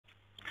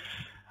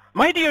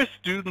My dear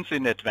students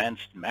in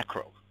advanced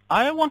macro,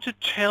 I want to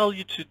tell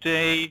you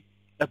today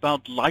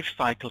about life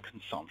cycle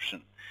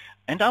consumption,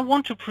 and I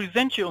want to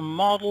present you a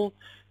model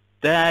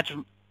that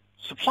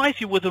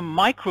supplies you with a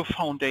micro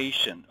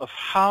foundation of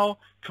how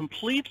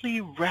completely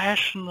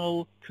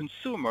rational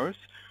consumers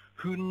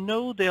who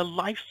know their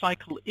life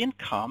cycle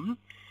income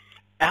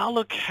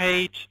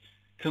allocate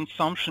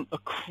consumption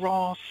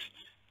across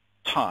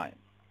time.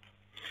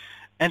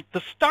 And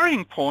the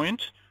starting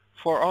point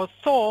for our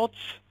thoughts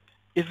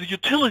is a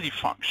utility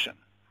function.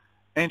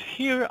 And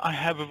here I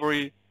have a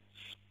very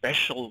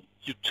special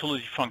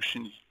utility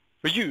function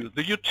for you.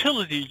 The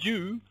utility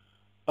U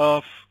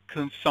of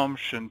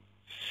consumption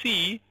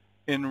C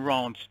in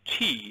round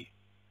T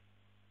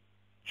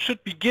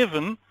should be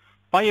given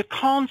by a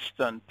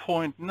constant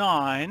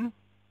 0.9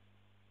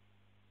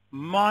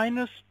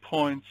 minus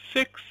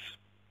 0.6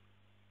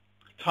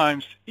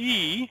 times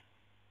E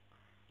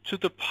to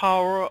the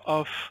power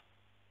of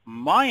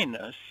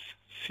minus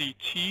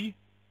CT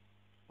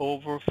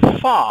over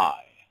phi.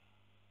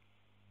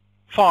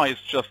 Phi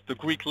is just the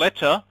Greek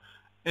letter.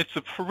 It's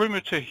a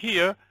perimeter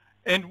here,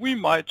 and we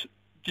might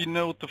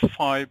denote the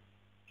phi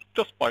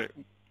just by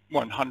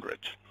 100.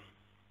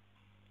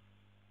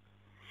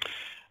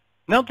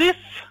 Now this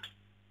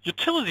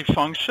utility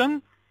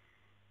function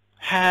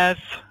has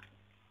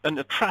an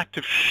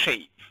attractive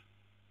shape,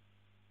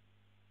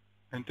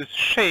 and this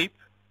shape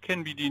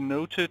can be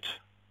denoted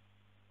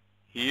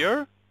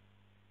here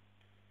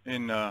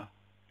in a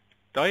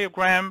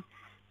diagram.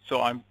 So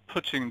I'm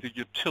putting the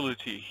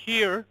utility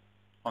here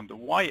on the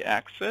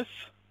y-axis,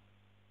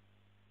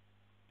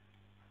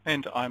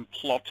 and I'm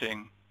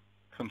plotting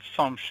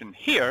consumption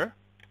here.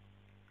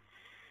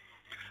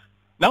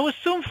 Now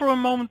assume for a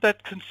moment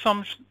that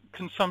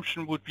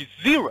consumption would be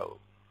 0.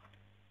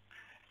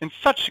 In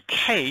such a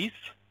case,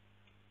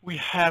 we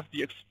have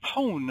the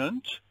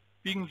exponent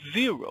being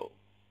 0.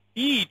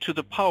 E to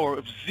the power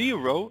of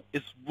 0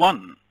 is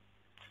 1,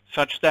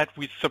 such that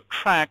we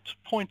subtract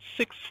 0.6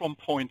 from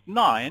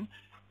 0.9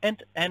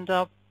 and end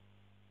up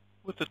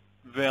with a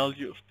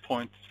value of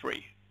 0.3.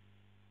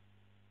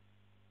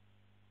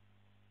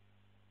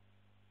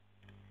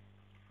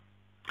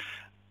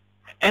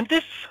 And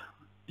this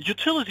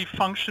utility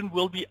function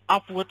will be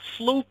upward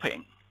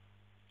sloping.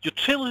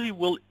 Utility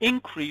will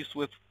increase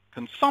with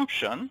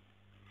consumption.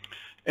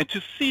 And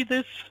to see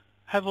this,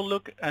 have a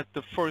look at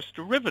the first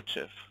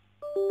derivative.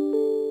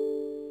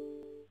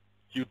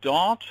 U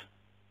dot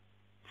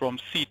from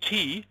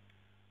CT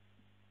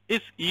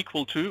is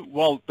equal to,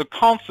 well, the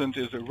constant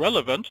is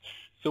irrelevant,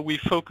 so we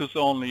focus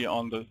only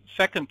on the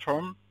second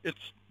term.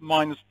 It's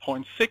minus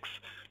 0.6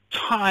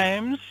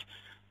 times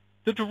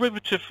the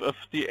derivative of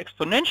the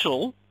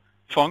exponential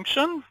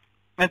function,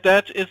 and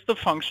that is the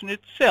function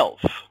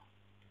itself,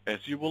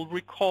 as you will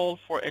recall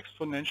for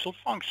exponential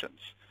functions,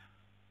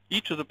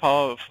 e to the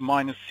power of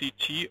minus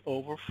CT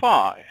over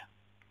phi.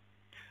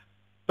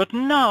 But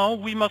now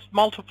we must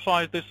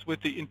multiply this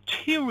with the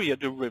interior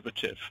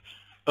derivative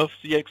of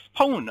the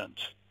exponent.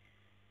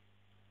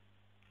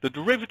 The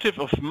derivative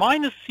of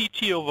minus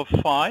CT over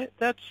phi,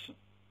 that's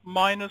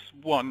minus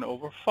 1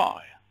 over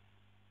phi.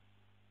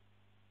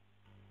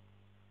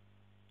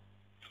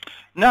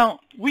 Now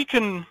we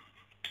can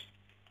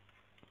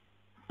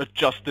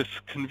adjust this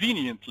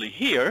conveniently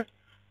here,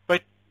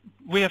 but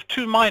we have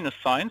two minus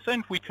signs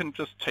and we can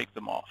just take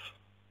them off.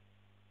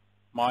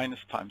 Minus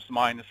times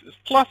minus is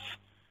plus,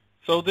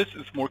 so this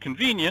is more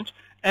convenient,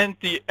 and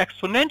the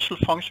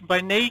exponential function by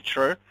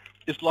nature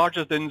is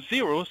larger than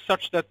 0,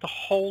 such that the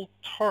whole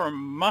term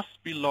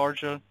must be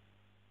larger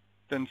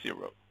than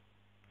 0.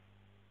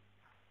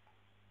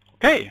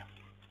 Okay.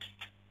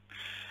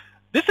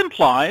 This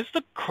implies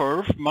the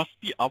curve must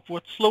be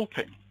upward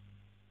sloping.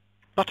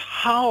 But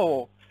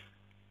how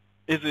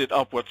is it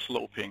upward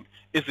sloping?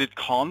 Is it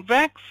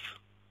convex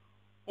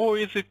or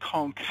is it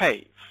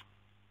concave?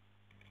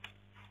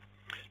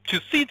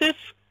 To see this,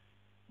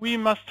 we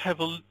must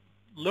have a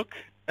look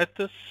at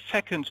the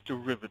second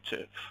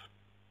derivative.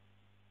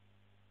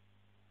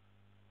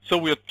 So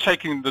we are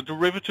taking the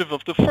derivative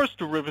of the first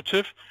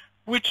derivative,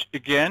 which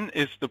again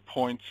is the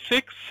 0.6.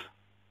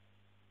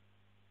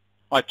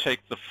 I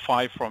take the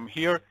phi from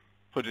here,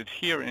 put it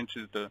here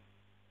into the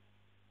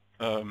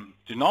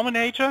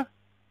denominator.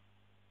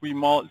 We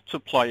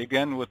multiply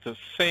again with the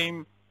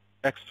same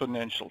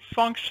exponential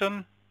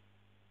function,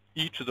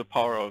 e to the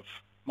power of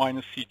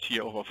minus CT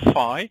over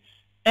phi,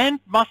 and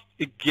must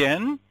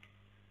again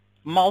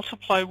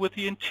multiply with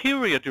the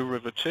interior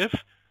derivative,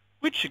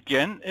 which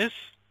again is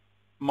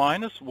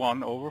minus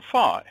 1 over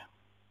phi.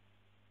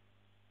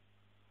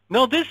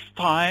 Now this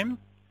time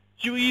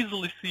you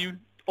easily see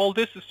all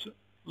this is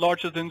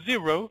larger than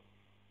 0,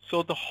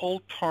 so the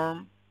whole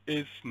term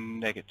is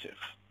negative.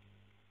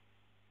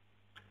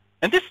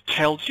 And this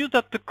tells you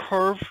that the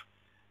curve,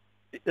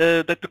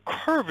 that the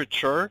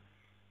curvature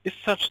is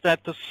such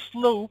that the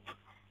slope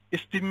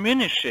is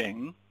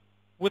diminishing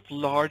with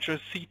larger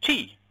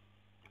CT.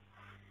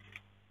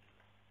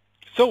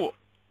 So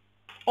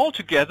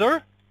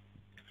altogether,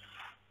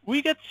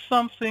 we get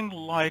something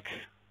like,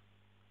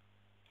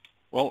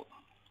 well,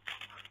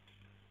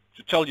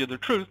 to tell you the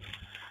truth,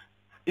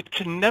 it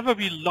can never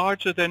be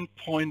larger than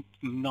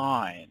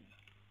 0.9.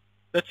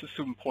 Let's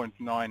assume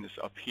 0.9 is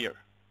up here,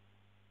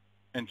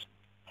 and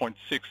 0.6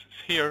 is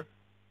here.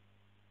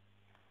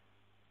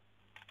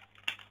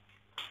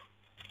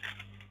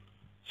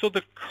 So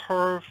the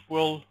curve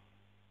will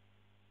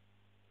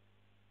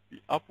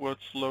be upward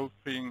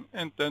sloping,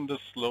 and then the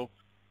slope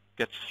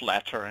gets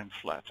flatter and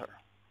flatter.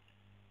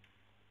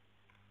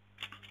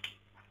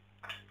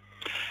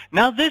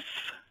 Now this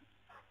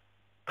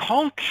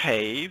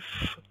concave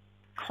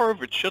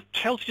curvature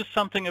tells you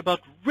something about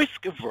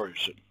risk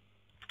aversion.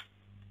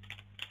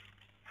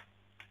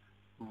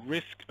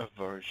 Risk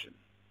aversion.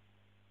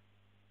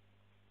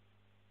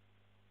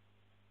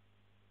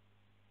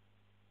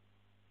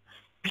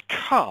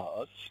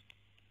 Because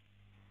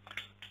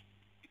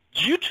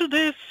due to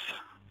this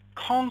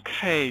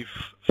concave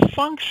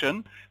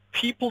function,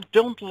 people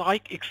don't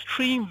like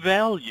extreme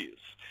values.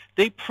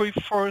 They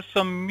prefer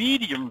some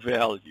medium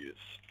values.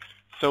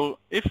 So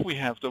if we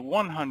have the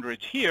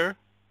 100 here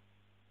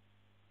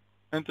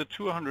and the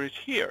 200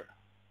 here,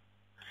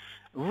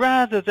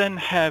 rather than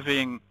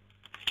having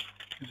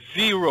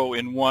 0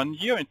 in one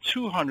year and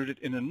 200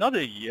 in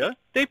another year,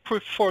 they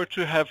prefer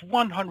to have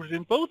 100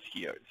 in both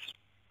years.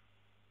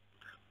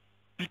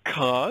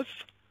 Because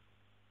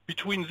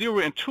between 0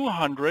 and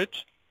 200,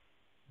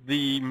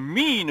 the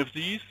mean of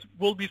these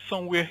will be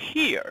somewhere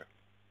here.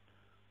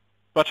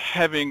 But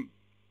having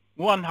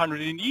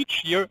 100 in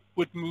each year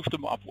would move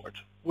them upward.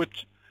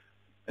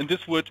 And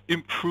this would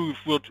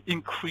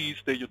increase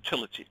their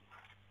utility.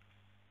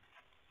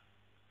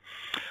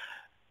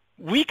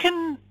 We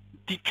can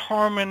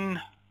determine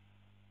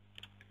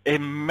a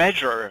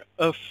measure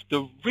of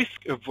the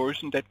risk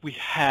aversion that we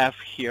have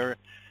here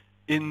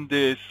in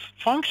this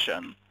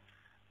function.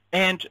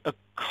 And a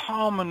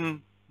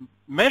common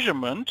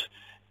measurement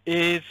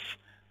is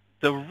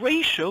the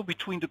ratio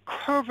between the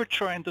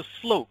curvature and the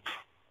slope.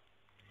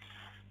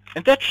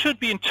 And that should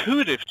be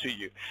intuitive to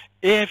you.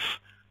 If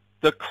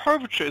the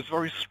curvature is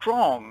very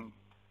strong,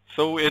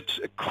 so it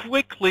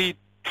quickly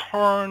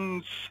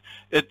turns,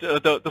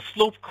 the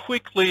slope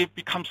quickly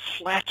becomes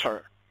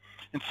flatter.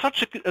 In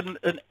such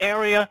an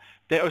area,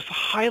 there is a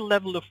high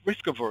level of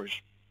risk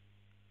aversion.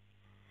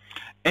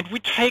 And we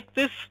take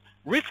this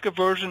risk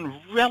aversion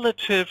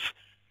relative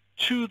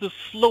to the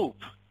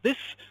slope. This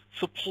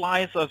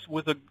supplies us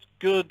with a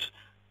good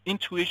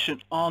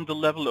intuition on the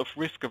level of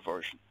risk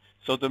aversion.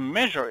 So the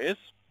measure is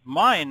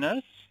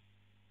minus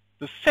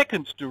the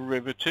second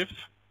derivative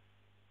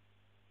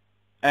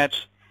at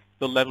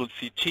the level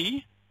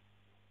CT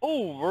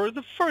over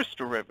the first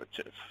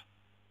derivative.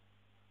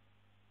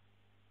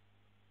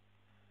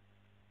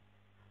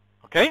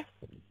 Okay?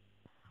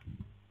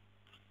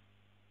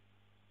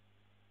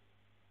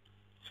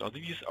 So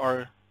this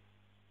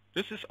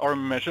is our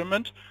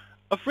measurement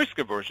of risk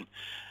aversion.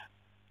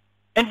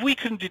 And we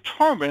can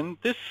determine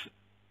this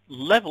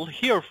level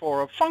here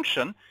for a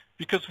function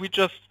because we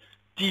just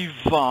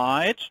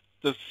divide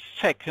the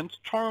second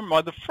term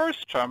by the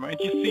first term, and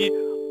you see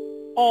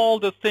all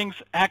the things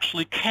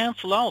actually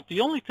cancel out.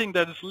 The only thing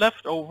that is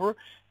left over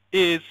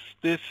is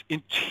this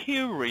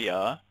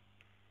interior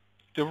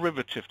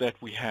derivative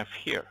that we have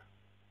here.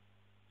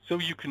 So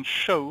you can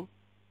show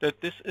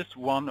that this is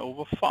 1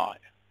 over 5.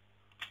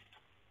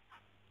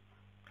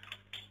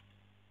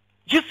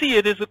 You see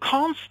it is a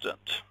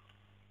constant.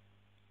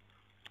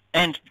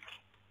 And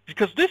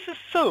because this is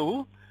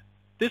so,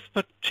 this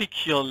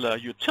particular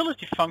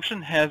utility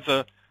function has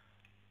a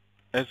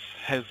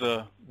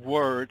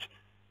word.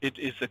 It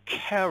is a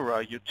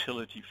CARA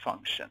utility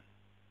function,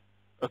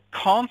 a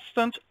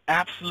constant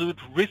absolute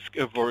risk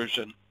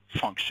aversion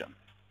function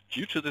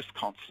due to this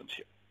constant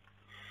here.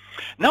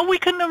 Now we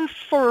can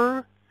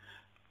infer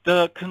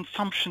the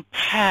consumption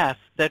path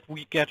that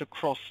we get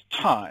across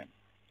time.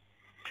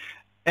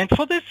 And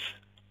for this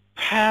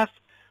path,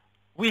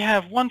 we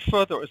have one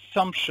further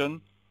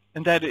assumption,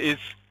 and that is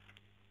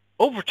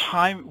over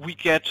time we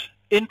get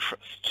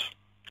interest.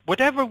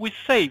 Whatever we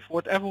save,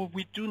 whatever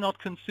we do not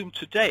consume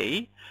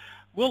today,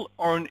 will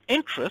earn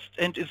interest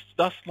and is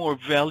thus more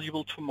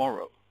valuable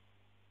tomorrow.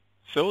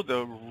 So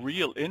the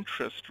real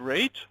interest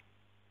rate,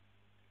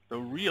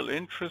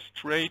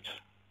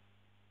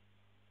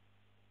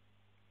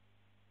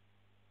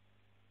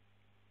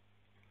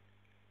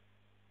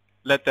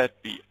 let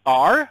that be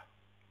R,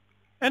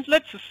 and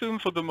let's assume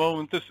for the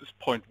moment this is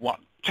 0.1,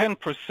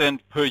 10%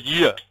 per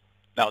year.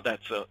 Now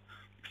that's an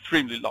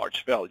extremely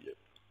large value.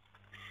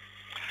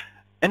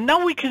 And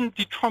now we can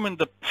determine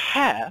the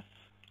path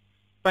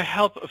by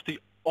help of the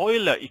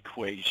Euler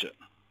equation.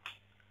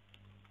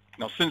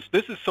 Now since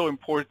this is so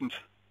important,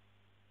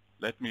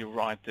 let me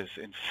write this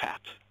in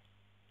fat.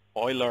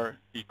 Euler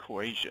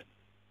equation.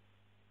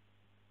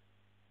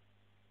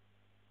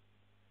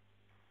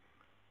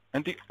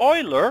 And the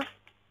Euler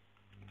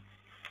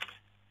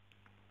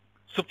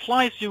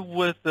supplies you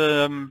with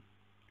a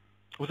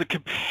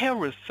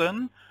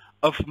comparison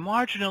of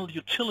marginal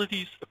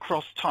utilities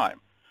across time.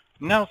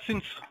 Now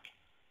since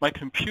my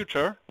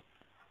computer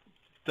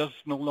does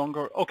no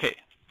longer, okay,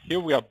 here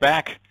we are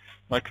back.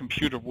 My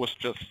computer was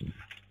just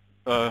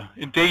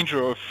in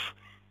danger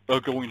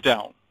of going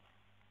down.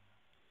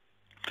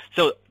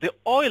 So the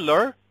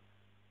Euler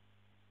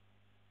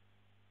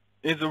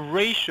is a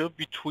ratio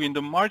between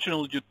the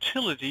marginal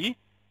utility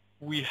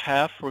we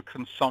have for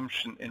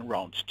consumption in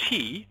round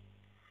t,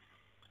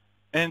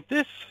 and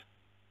this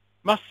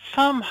must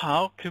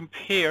somehow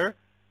compare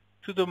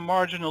to the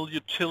marginal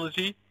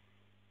utility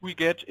we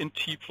get in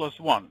t plus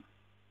 1.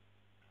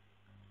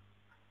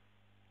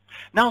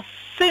 Now,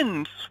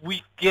 since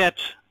we get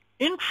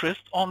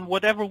interest on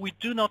whatever we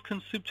do not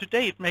consume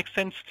today, it makes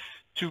sense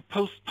to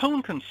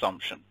postpone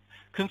consumption.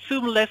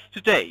 Consume less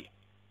today.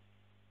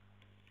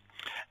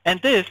 And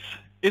this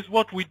is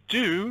what we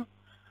do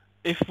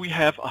if we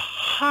have a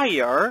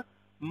higher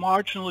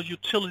marginal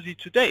utility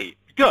today,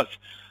 because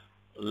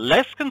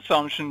less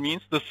consumption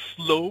means the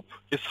slope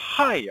is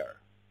higher.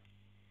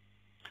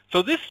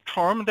 So this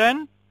term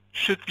then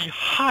should be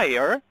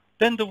higher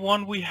than the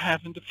one we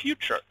have in the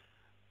future.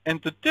 And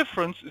the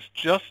difference is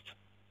just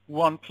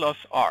 1 plus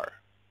r.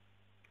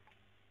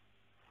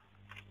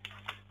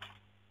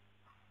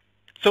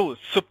 So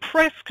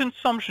suppress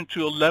consumption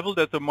to a level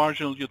that the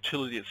marginal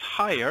utility is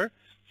higher,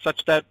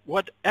 such that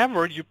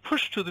whatever you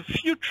push to the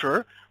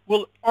future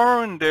will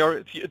earn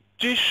there the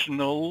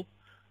additional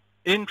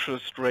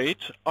interest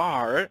rate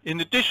r in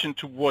addition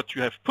to what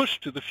you have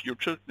pushed to the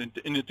future,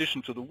 in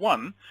addition to the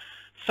 1,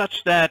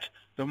 such that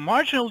the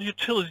marginal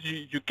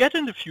utility you get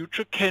in the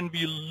future can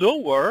be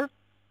lower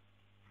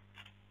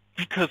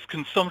because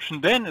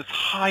consumption then is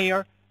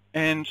higher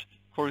and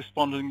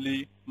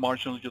correspondingly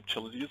marginal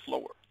utility is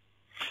lower.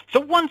 So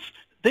once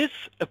this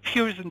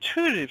appears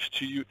intuitive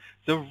to you,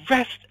 the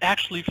rest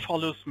actually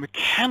follows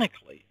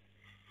mechanically,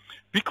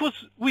 because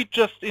we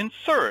just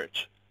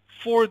insert.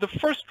 For the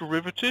first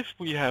derivative,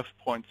 we have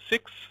 0.6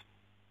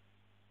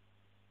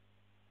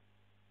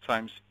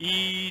 times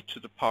e to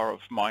the power of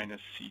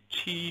minus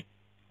ct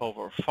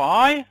over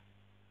phi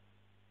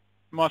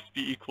must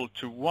be equal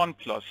to 1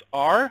 plus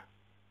r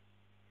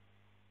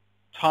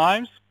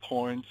times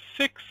 0.6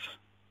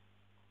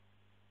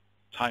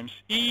 times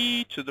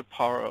e to the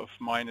power of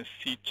minus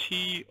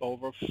ct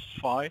over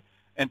phi,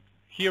 and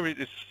here it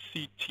is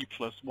ct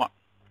plus 1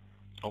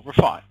 over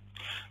phi.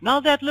 Now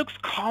that looks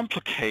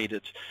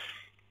complicated,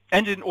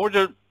 and in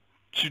order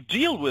to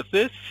deal with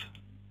this,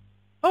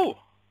 oh,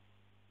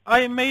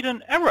 I made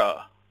an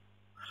error.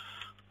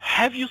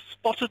 Have you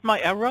spotted my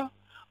error?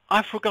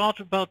 I forgot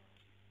about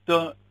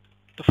the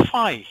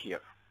phi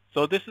here.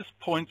 So this is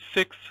 0.6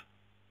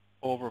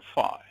 over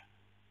phi,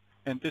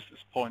 and this is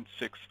 0.6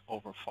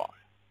 over phi.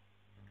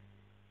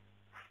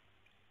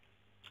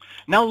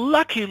 Now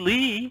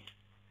luckily,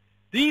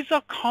 these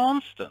are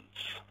constants,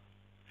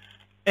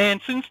 and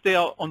since they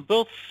are on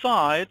both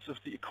sides of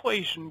the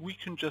equation, we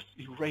can just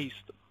erase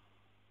them.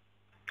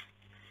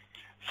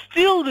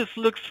 Still, this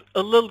looks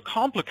a little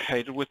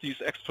complicated with these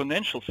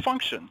exponential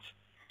functions.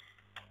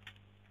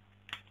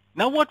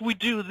 Now what we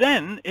do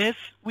then is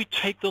we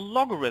take the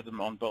logarithm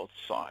on both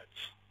sides.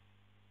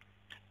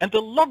 And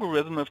the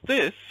logarithm of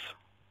this,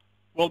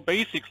 well,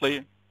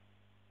 basically,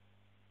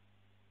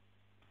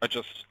 I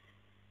just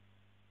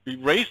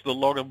erase the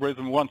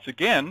logarithm once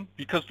again,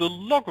 because the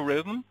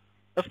logarithm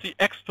of the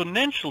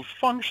exponential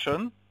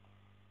function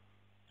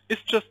is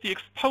just the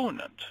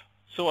exponent.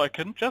 So I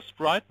can just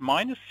write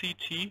minus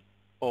ct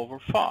over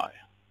phi,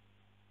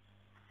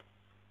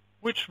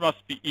 which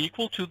must be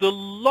equal to the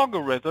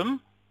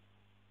logarithm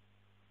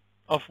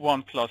of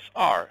 1 plus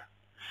r.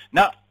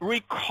 Now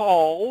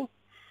recall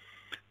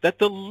that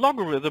the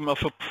logarithm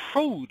of a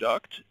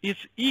product is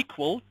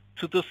equal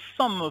to the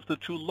sum of the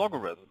two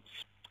logarithms.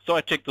 So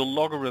I take the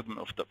logarithm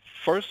of the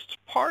first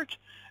part,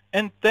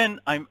 and then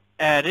I'm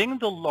adding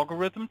the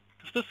logarithm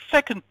of the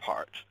second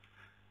part.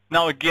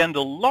 Now again,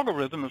 the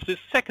logarithm of this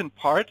second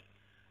part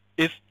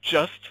is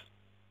just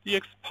the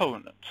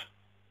exponent,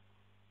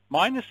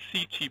 minus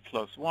ct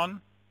plus 1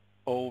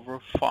 over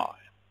phi.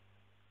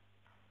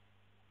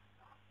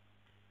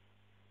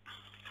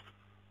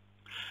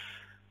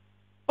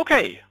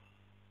 Okay,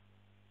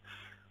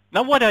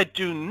 now what I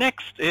do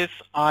next is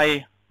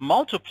I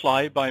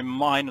multiply by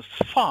minus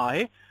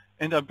phi,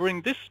 and I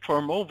bring this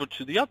term over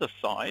to the other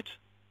side,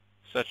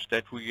 such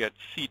that we get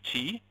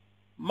ct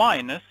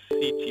minus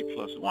ct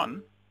plus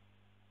 1.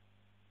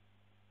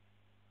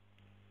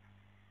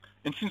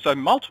 And since I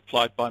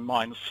multiplied by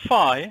minus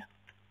phi,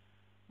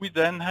 we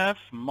then have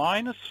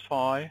minus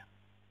phi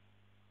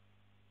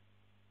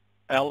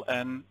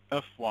ln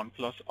of 1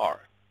 plus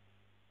r.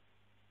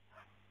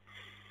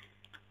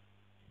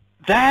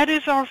 That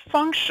is our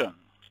function.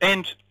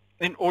 And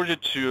in order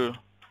to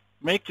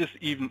make this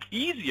even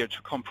easier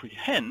to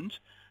comprehend,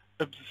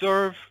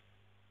 observe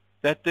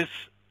that this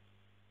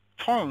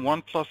term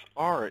 1 plus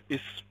r is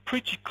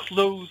pretty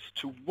close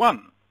to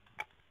 1.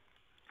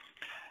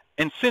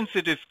 And since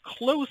it is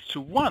close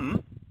to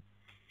 1,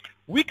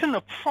 we can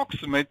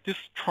approximate this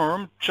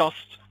term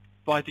just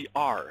by the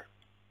r.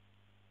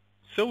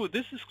 So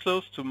this is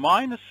close to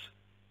minus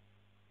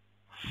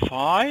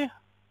phi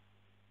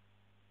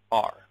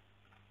r.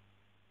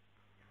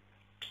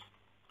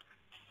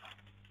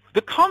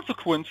 The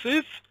consequence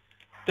is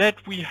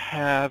that we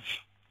have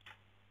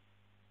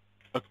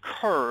a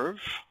curve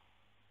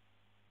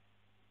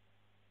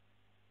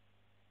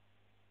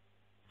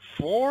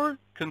for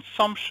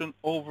consumption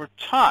over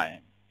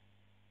time.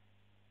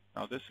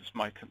 Now this is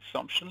my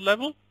consumption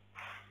level,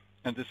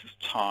 and this is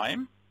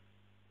time.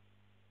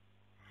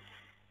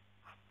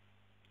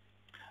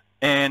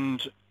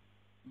 And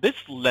this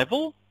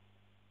level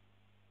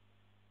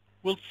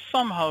will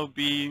somehow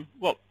be,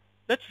 well,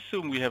 let's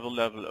assume we have a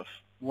level of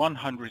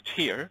 100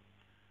 here.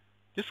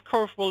 This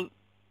curve will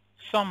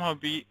somehow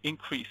be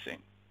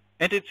increasing.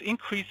 And it's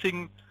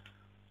increasing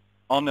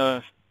on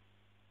a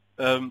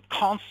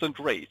constant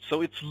rate.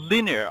 So it's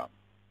linear.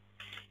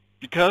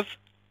 Because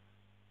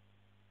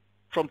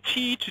from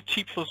t to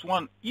t plus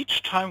 1,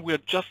 each time we're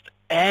just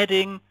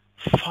adding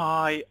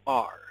phi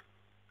r.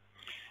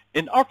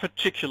 In our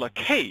particular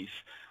case,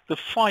 the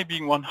phi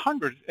being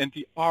 100 and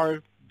the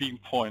r being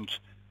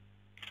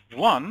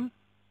 0.1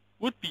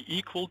 would be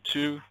equal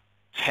to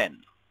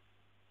 10.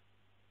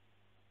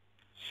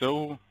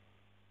 So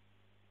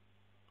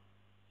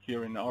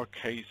here in our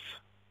case,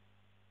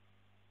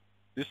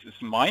 this is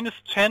minus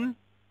 10.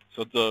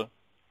 So the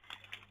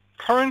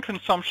current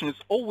consumption is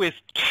always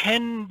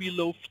 10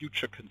 below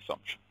future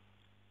consumption.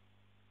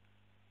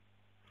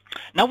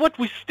 Now what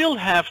we still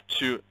have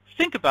to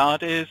think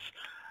about is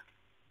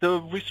the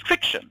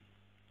restriction.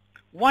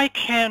 Why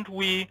can't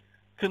we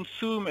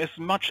consume as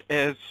much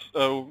as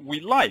we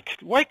like?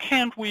 Why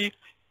can't we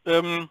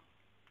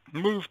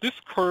move this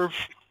curve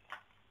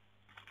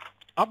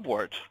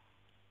upward?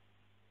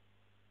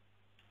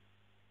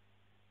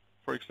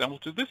 For example,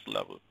 to this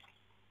level.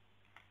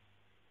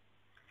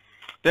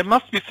 There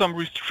must be some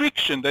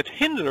restriction that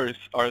hinders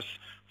us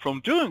from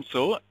doing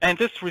so, and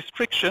this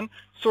restriction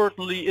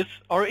certainly is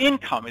our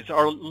income, is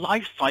our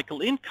life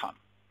cycle income.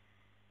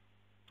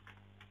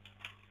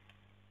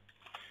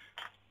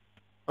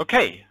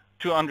 Okay,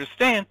 to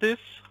understand this,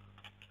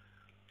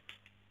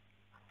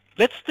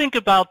 let's think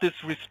about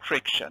this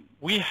restriction.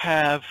 We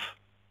have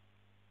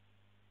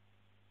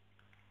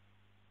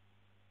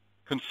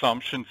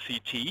consumption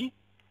CT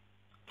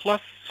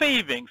plus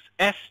savings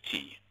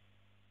ST.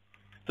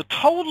 The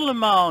total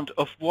amount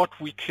of what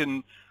we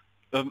can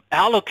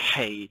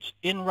allocate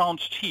in round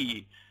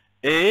T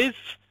is,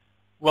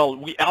 well,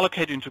 we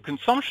allocate into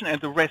consumption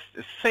and the rest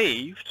is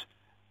saved,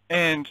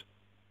 and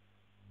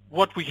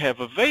what we have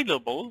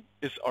available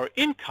is our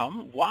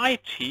income,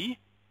 YT,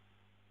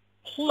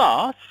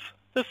 plus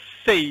the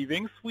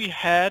savings we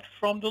had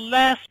from the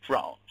last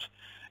round.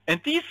 And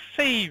these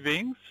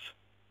savings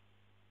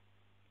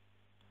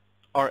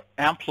are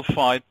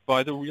amplified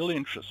by the real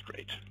interest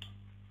rate.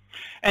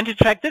 And in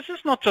fact, this is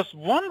not just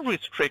one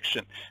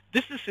restriction.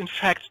 This is in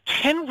fact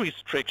 10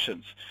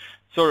 restrictions.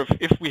 So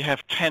if we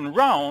have 10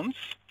 rounds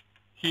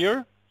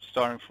here,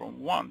 starting from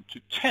 1 to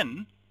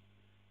 10,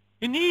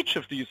 in each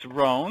of these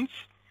rounds,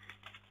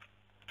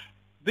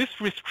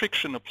 this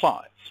restriction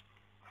applies.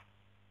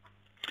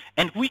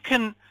 And we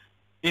can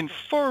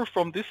infer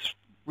from this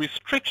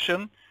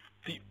restriction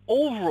the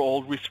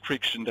overall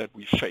restriction that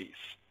we face.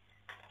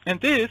 And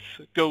this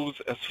goes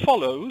as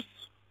follows.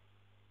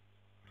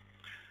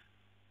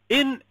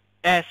 In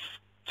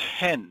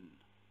S10,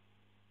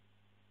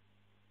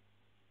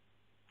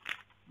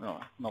 no,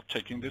 not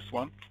taking this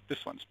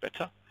one's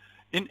better.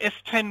 In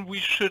S10 we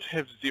should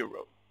have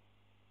 0.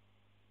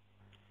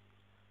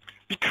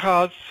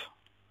 Because,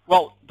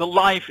 well, the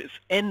life is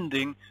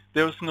ending,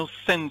 there is no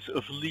sense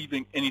of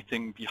leaving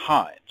anything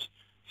behind.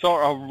 So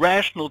our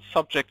rational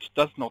subject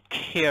does not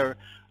care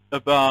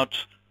about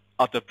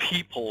other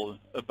people,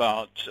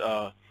 about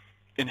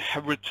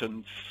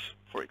inheritance,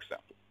 for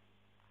example.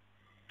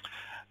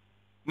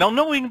 Now,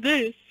 knowing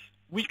this,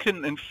 we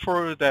can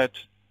infer that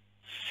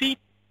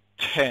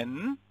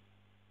C10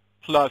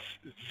 plus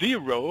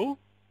 0,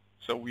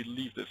 so we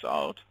leave this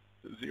out,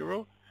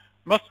 0,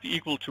 must be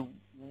equal to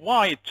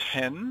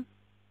Y10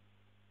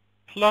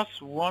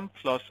 plus 1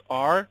 plus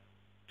R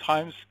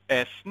times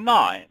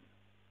S9.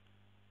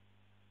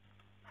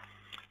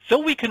 So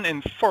we can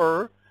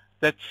infer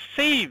that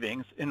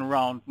savings in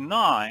round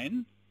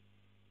 9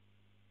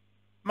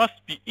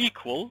 must be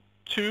equal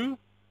to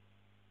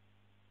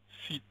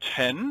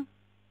C10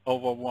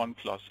 over 1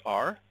 plus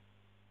R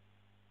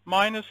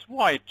minus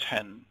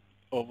Y10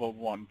 over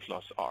 1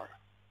 plus R.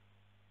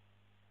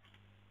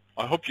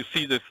 I hope you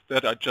see this,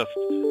 that I just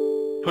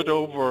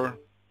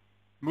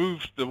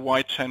moved the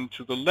Y10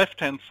 to the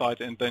left-hand side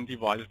and then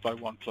divided by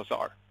 1 plus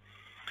R.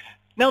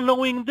 Now,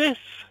 knowing this,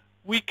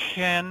 we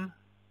can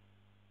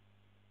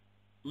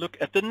look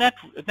at the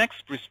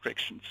next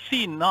restriction,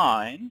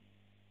 C9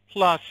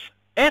 plus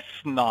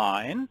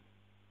S9,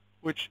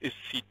 which is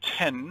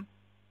C10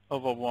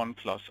 over 1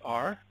 plus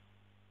R,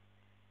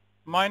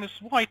 minus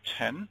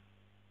Y10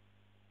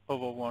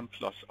 over 1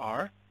 plus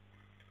R,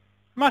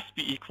 must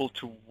be equal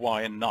to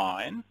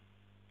Y9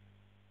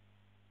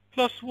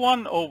 plus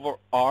 1 over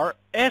R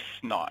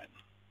S9.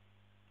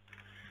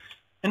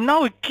 And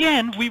now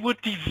again, we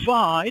would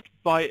divide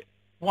by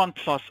 1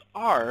 plus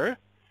R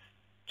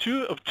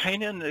to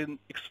obtain an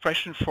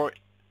expression for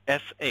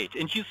S8.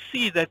 And you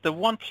see that the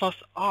 1 plus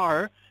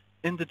R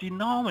in the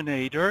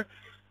denominator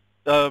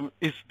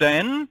is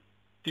then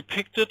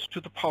depicted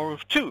to the power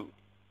of 2.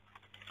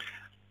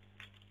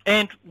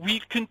 And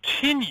we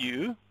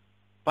continue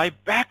by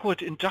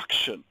backward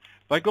induction,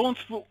 by going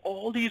through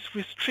all these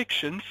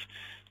restrictions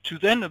to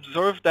then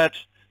observe that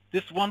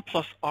this 1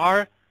 plus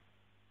R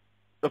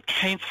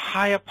obtains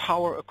higher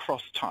power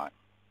across time.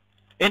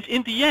 And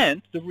in the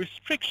end, the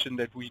restriction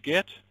that we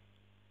get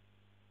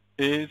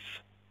is,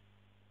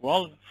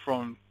 well,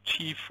 from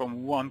t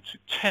from 1 to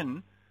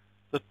 10,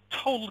 the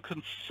total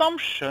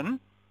consumption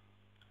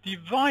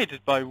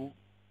divided by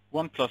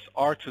 1 plus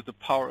R to the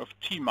power of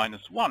t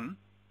minus 1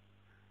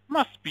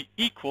 must be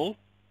equal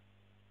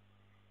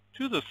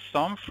to the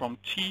sum from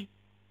t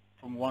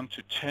from 1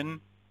 to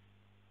 10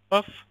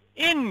 of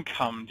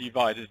income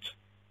divided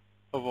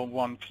over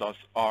 1 plus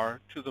R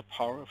to the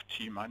power of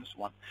t minus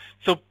 1.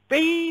 So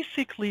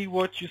basically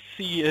what you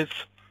see is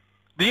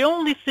the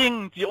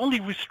only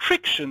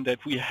restriction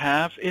that we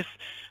have is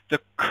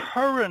the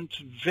current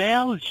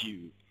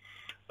value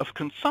of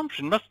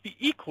consumption must be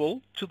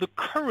equal to the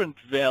current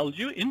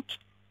value in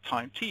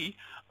time t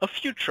of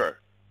future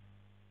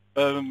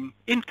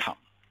income.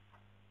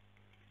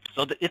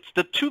 So that it's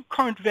the two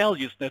current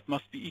values that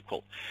must be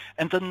equal.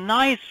 And the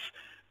nice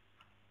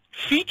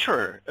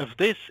feature of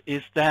this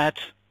is that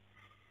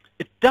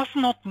it does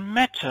not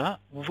matter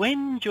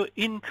when your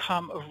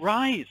income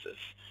arises.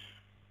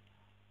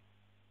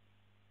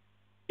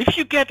 If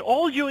you get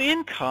all your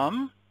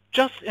income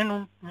just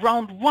in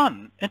round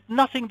 1 and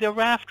nothing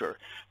thereafter,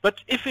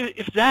 but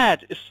if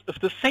that is of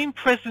the same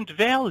present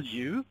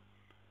value,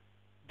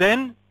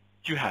 then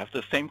you have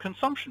the same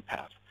consumption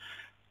path.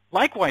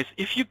 Likewise,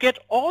 if you get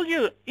all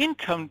your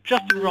income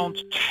just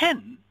around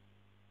 10,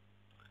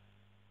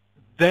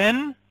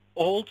 then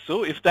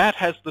also, if that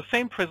has the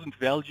same present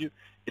value,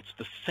 it's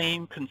the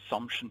same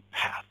consumption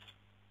path.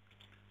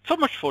 So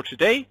much for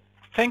today.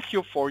 Thank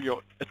you for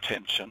your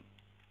attention.